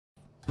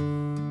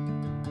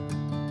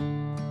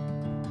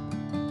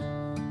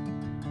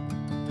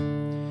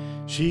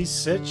She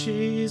said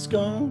she's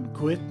gonna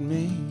quit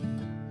me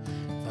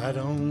if I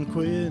don't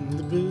quit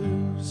the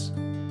booze.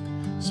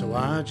 So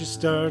I just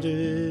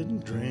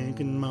started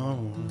drinking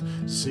more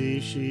to see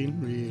if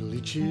she'd really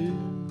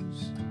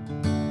choose.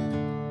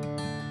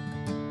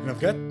 And I've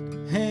got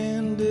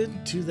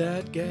handed to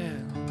that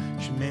gal,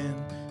 she meant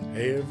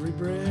every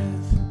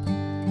breath.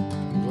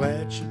 I'm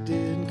glad she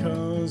did,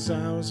 'cause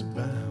I was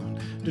about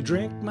to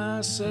drink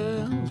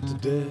myself to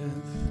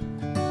death.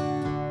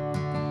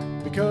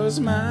 Because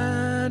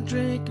my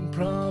drinking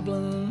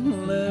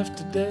problem left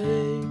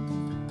today.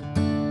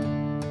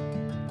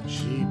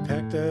 She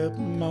packed up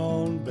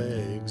all the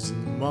bags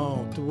and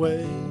walked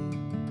away.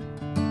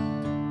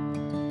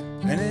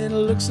 And it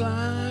looks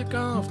like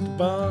off the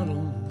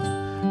bottle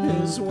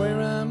is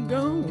where I'm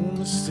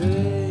gonna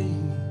stay.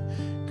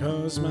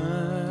 'Cause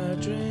my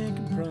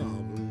drinking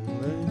problem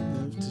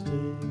left today.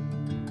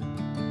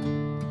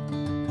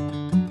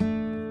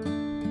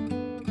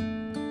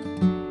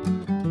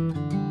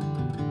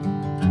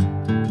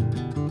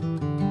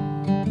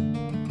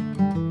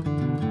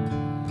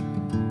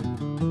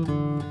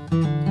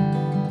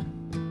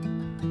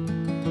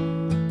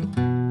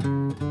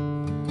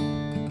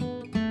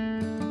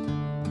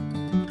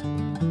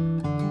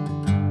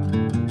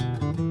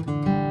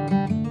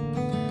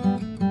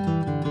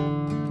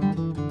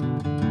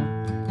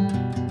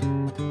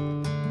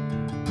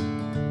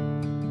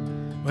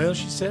 Well,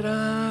 she said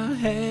I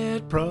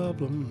had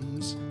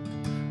problems.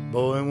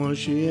 Boy, was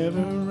she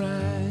ever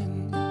right.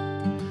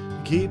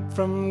 Keep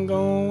from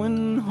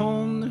going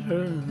home to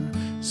her,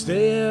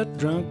 stay out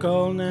drunk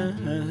all night.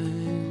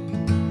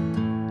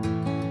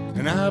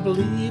 And I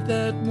believe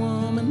that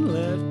woman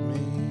left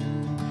me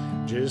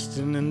just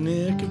in the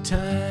nick of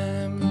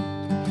time.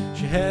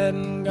 She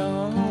hadn't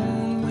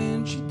gone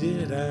when she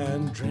did,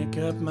 I'd drink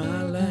up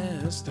my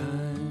last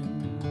time.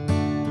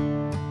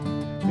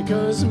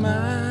 Because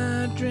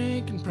my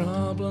drinking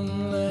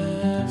problem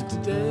left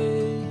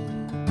today.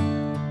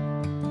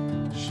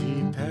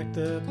 She packed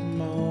up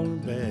all her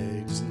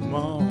bags and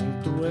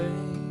walked away.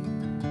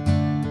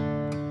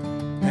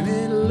 And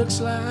it looks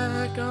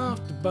like off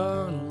the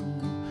bottle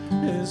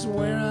is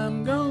where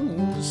I'm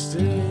gonna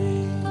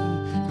stay.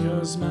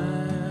 'Cause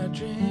my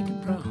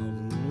drinking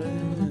problem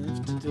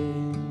left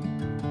today.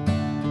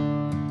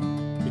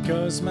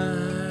 Because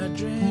my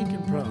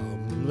drinking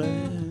problem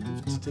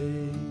left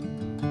today.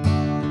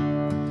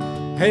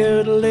 Hey,